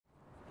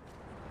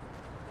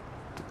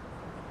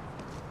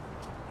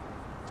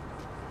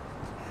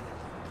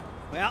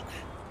Well,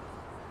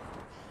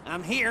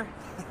 I'm here.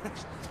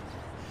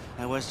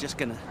 I was just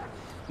gonna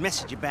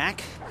message you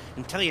back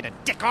and tell you to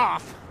dick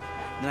off.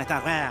 And then I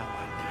thought, well,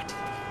 why not?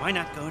 Why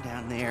not go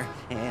down there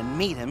and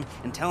meet him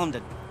and tell him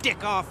to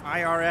dick off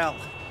IRL?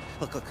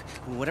 Look,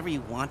 whatever you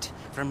want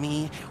from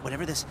me,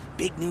 whatever this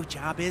big new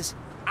job is,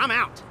 I'm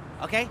out,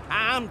 okay?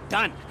 I'm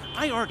done.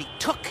 I already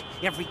took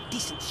every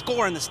decent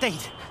score in the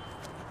state.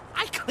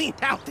 I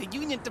cleaned out the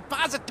Union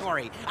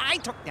Depository. I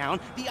took down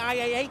the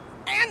IAA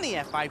and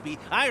the FIB.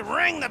 I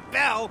rang the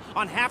bell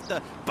on half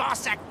the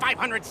Boss Act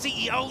 500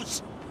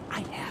 CEOs.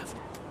 I have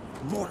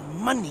more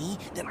money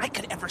than I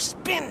could ever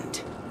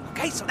spend.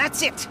 Okay, so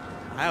that's it.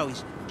 I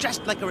always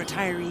dressed like a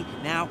retiree.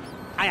 Now,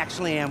 I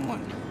actually am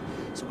one.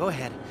 So go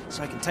ahead,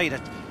 so I can tell you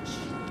to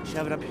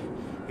shove it up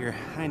your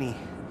hiney.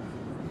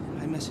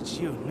 I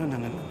messaged you. No.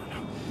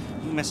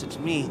 You messaged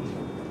me.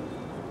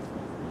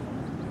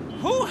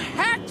 Who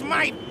hacked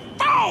my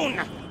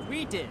phone?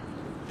 We did.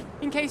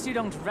 In case you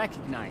don't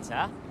recognize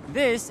her,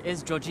 this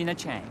is Georgina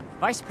Chang,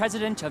 Vice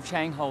President of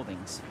Chang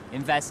Holdings.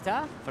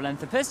 Investor,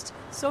 philanthropist,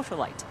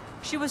 socialite.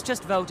 She was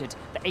just voted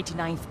the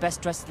 89th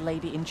best-dressed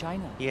lady in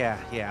China.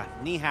 Yeah.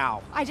 Ni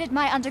hao. I did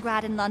my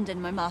undergrad in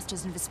London, my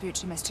master's in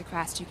Vespucci, Mr.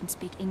 Crest. You can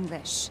speak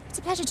English. It's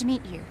a pleasure to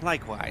meet you.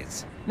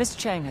 Likewise. Miss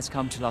Chang has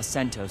come to Los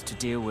Santos to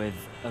deal with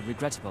a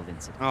regrettable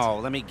incident. Oh,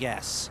 let me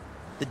guess.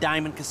 The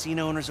Diamond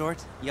Casino and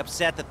Resort? You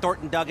upset that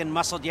Thornton Duggan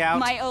muscled you out?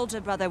 My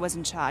older brother was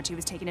in charge. He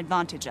was taken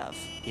advantage of.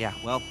 Yeah,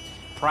 well,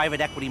 private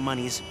equity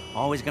money's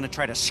always gonna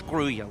try to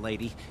screw you,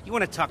 lady. You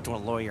wanna talk to a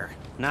lawyer,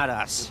 not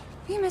us.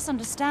 You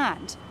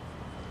misunderstand.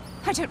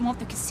 I don't want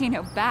the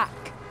casino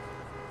back.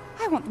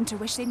 I want them to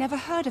wish they never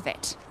heard of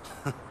it.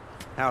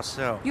 How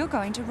so? You're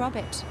going to rob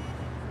it.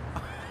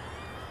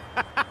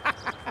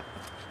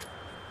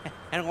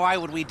 And why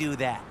would we do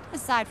that?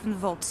 Aside from the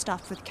vault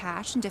stuffed with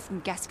cash and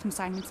different guest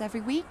consignments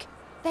every week,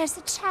 there's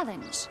the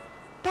challenge.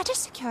 Better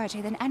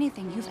security than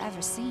anything you've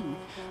ever seen.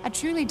 A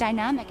truly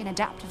dynamic and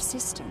adaptive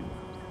system.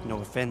 No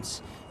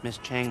offense, Miss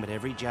Chang, but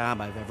every job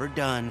I've ever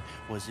done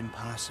was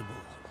impossible.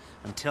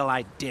 Until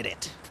I did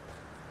it.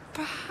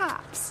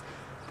 Perhaps.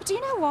 But do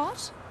you know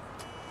what?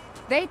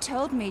 They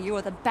told me you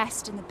were the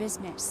best in the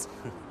business.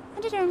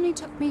 And it only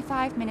took me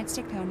 5 minutes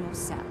to clone your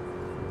cell.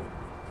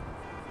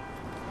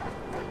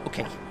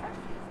 Okay,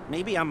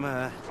 maybe I'm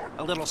a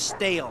little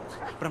stale,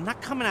 but I'm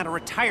not coming out of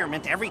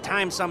retirement every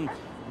time some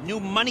new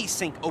money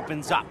sink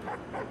opens up.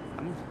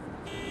 I'm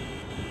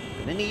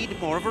gonna need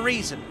more of a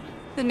reason.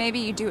 Then maybe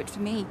you do it for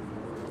me.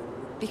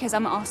 Because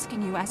I'm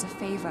asking you as a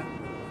favor.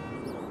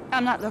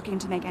 I'm not looking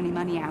to make any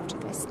money out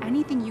of this.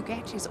 Anything you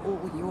get is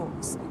all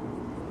yours.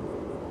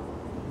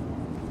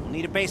 We'll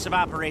need a base of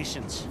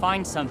operations.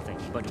 Find something,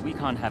 but we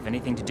can't have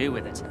anything to do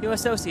with it. Your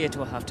associate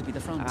will have to be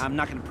the front. I'm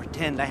not gonna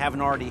pretend I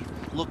haven't already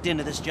looked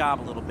into this job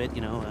a little bit,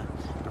 you know,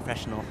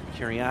 professional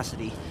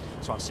curiosity.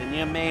 So I'll send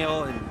you a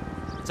mail, and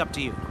it's up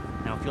to you.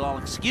 Now, if you'll all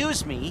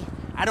excuse me,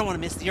 I don't want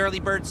to miss the early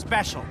bird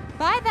special.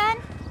 Bye then.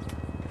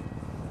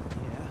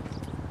 Yeah.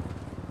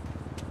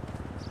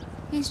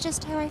 He's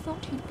just how I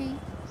thought he'd be.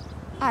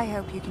 I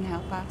hope you can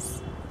help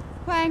us.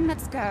 Wang,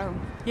 let's go.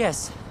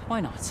 Yes,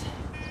 why not?